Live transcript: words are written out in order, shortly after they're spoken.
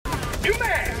You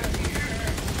man!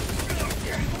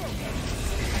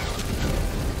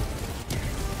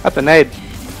 That's a nade.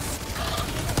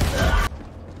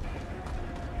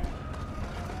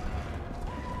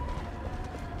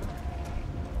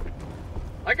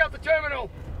 I got the terminal.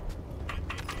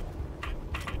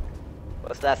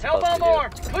 What's that supposed to do? More.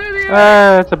 Clear the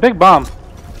air. It's a big bomb.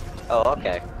 Oh,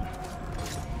 okay.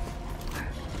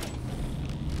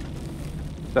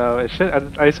 So it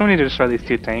should. I assume we need to destroy these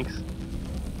two tanks.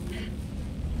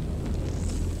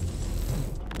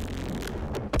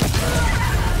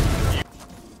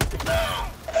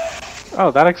 Oh,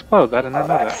 that explodes. I did not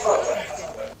know that.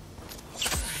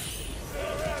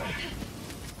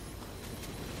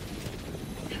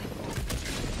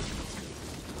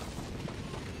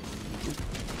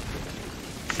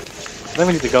 Then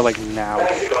we need to go like now.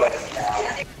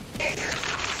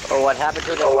 Oh, what happened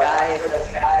to the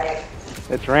guy?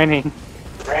 It's raining.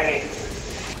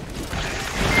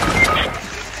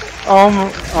 Oh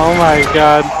my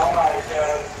god.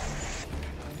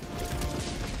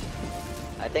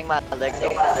 I think my legs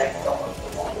don't.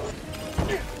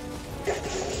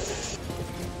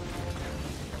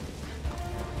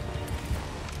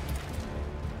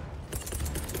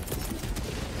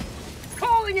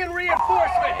 Calling in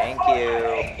reinforcements. Thank you.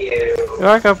 You're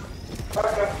welcome.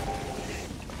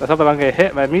 Let's hope I don't get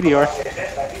hit by a meteor.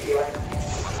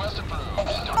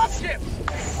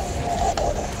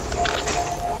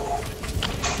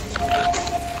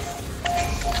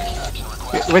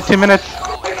 Wait 2 minutes.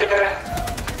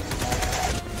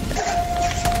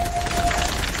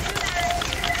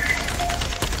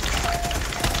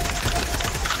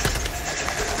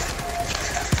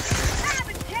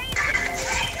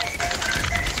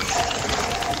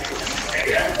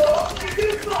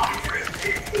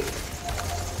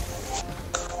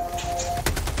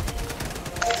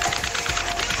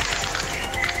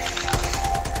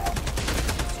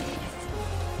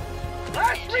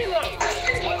 Last reload.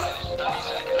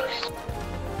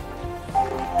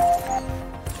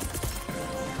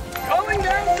 Calling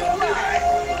down supply.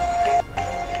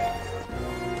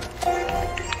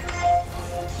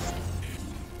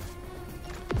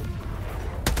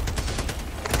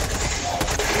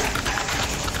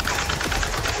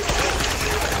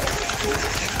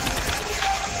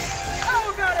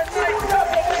 Oh, got a nice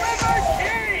double liver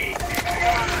key.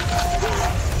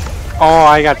 Oh,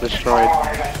 I got destroyed.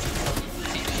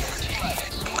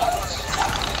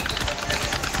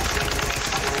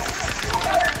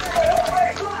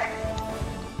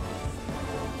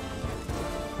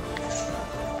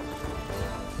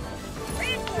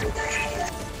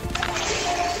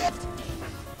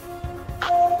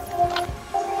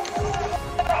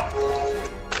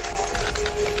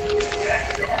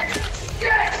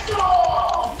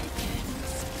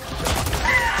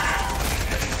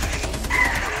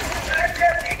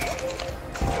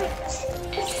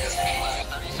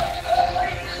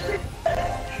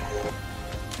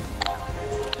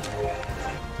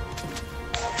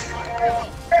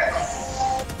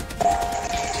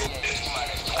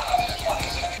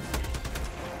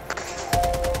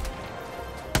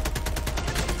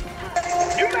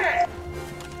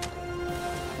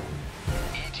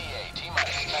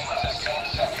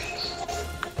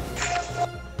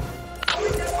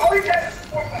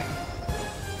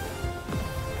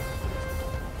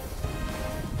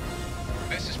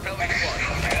 This is Pellet 1.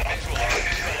 Visual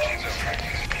on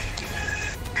construction zone.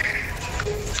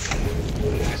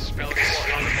 This is Pellet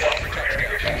 1 on the clock for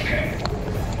touchdown.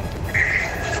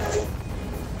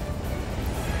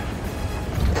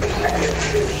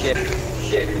 Shit.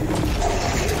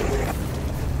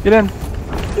 Get in.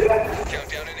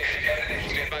 Countdown initiated.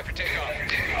 Stand by for takeoff.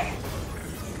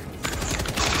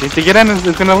 Need to get in.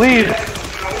 It's gonna leave.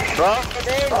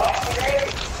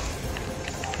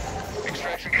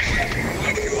 Extraction complete.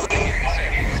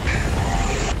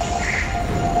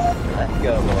 Let's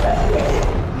go, boy.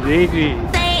 GG.